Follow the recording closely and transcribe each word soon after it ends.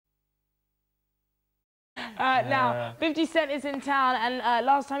Now, 50 Cent is in town, and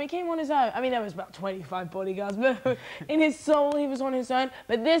last time he came on his own. I mean, there was about 25 bodyguards, but in his soul, he was on his own.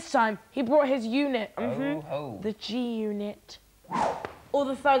 But this time, he brought his unit. The G Unit. All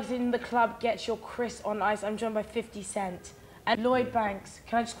the thugs in the club get your Chris on ice. I'm joined by 50 Cent and Lloyd Banks.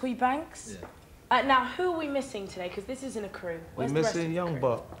 Can I just call you Banks? Yeah. Now, who are we missing today? Because this isn't a crew. Where's We're missing Young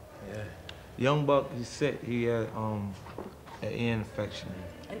Buck. Yeah. Young Buck, he's sick. He had an ear infection.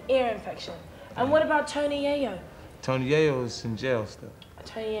 An ear infection. And what about Tony Yayo? Tony Yayo is in jail still.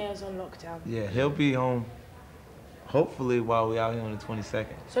 Tony Yayo's on lockdown. Yeah, he'll be home, hopefully, while we're out here on the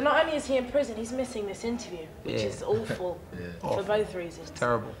 22nd. So not only is he in prison, he's missing this interview, which is awful for both reasons. It's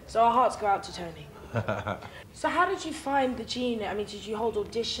terrible. So our hearts go out to Tony. So how did you find the G Unit? I mean, did you hold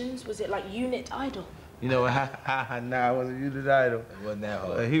auditions? Was it like Unit Idol? You know, nah, it wasn't Unit Idol. It wasn't that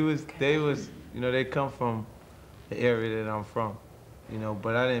hard. They come from the area that I'm from. You know,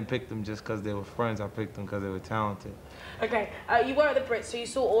 but I didn't pick them just because they were friends. I picked them because they were talented. Okay, you were at the Brits, so you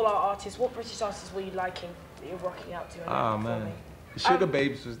saw all our artists. What British artists were you liking that you're rocking out to? Oh, man. The Sugar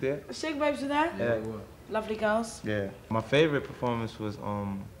Babes was there. The Sugar Babes were there? Yeah. Lovely girls. Yeah. My favorite performance was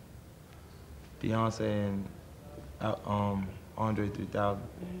Beyonce and Andre 3000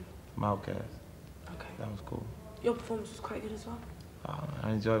 from Outkast. Okay. That was cool. Your performance was quite good as well?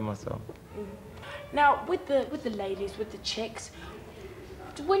 I enjoyed myself. Now, with the ladies, with the chicks,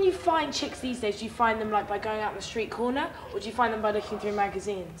 when you find chicks these days, do you find them like by going out in the street corner, or do you find them by looking through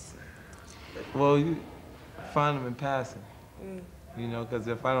magazines? Well, you find them in passing, you know, because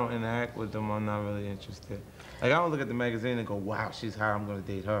if I don't interact with them, I'm not really interested. Like, I don't look at the magazine and go, wow, she's hot, I'm going to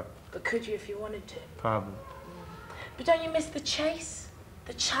date her. But could you if you wanted to? Probably. But don't you miss the chase,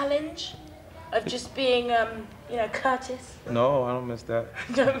 the challenge of just being, you know, Curtis? No, I don't miss that.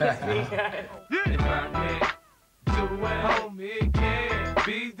 Don't miss me, guys. If I can't do it, homie, it can't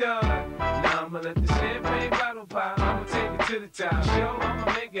be done. Now I'ma let the champagne bottle pop. I'ma take it to the top. Show,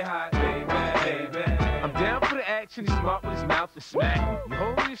 I'ma make it hot, baby, baby. I'm down for the action. He's smart with his mouth to smack. You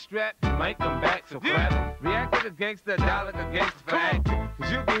hold your strap, you might come back, so clap. React like a gangster, die like a gangster for acting.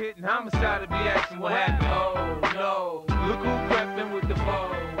 Cause you'll get hit in homicide if you asking what happened. Oh, no. Look who crept in with the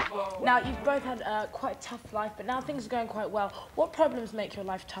foe. Now, you've both had quite a tough life, but now things are going quite well. What problems make your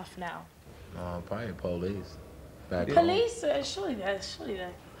life tough now? Probably police. Police? Surely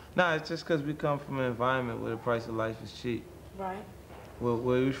they're. Nah, it's just because we come from an environment where the price of life is cheap. Right. Well,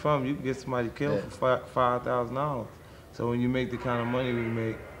 where we from, you can get somebody killed for $5,000. So when you make the kind of money we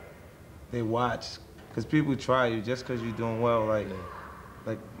make, they watch. Because people try you just because you're doing well. Like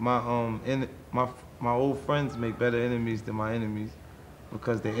my old friends make better enemies than my enemies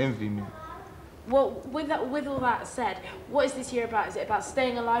because they envy me. Well, with all that said, what is this year about? Is it about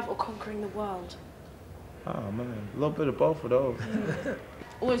staying alive or conquering the world? Oh man, a little bit of both of those.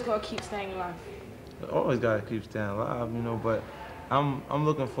 Always got to keep staying alive. Always gotta keep staying alive, you know. But I'm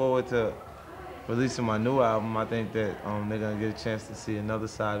looking forward to releasing my new album. I think that they're gonna get a chance to see another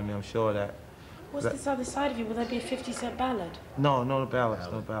side of me. I'm sure of that. What's this other side of you? Will there be a 50 Cent ballad? No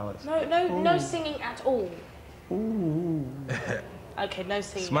ballads, no ballads. No singing at all. Ooh. Okay, no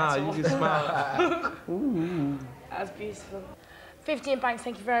singing Smile, at all. you can smile. Ooh. That's beautiful. 50 and Banks,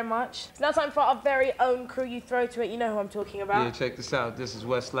 thank you very much. It's now time for our very own crew. You throw to it, you know who I'm talking about. Yeah, check this out. This is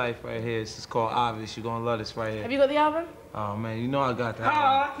Westlife right here. This is called Obvious. You're gonna love this right here. Have you got the album? Oh man, you know I got that.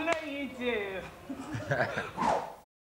 Oh, I know you do.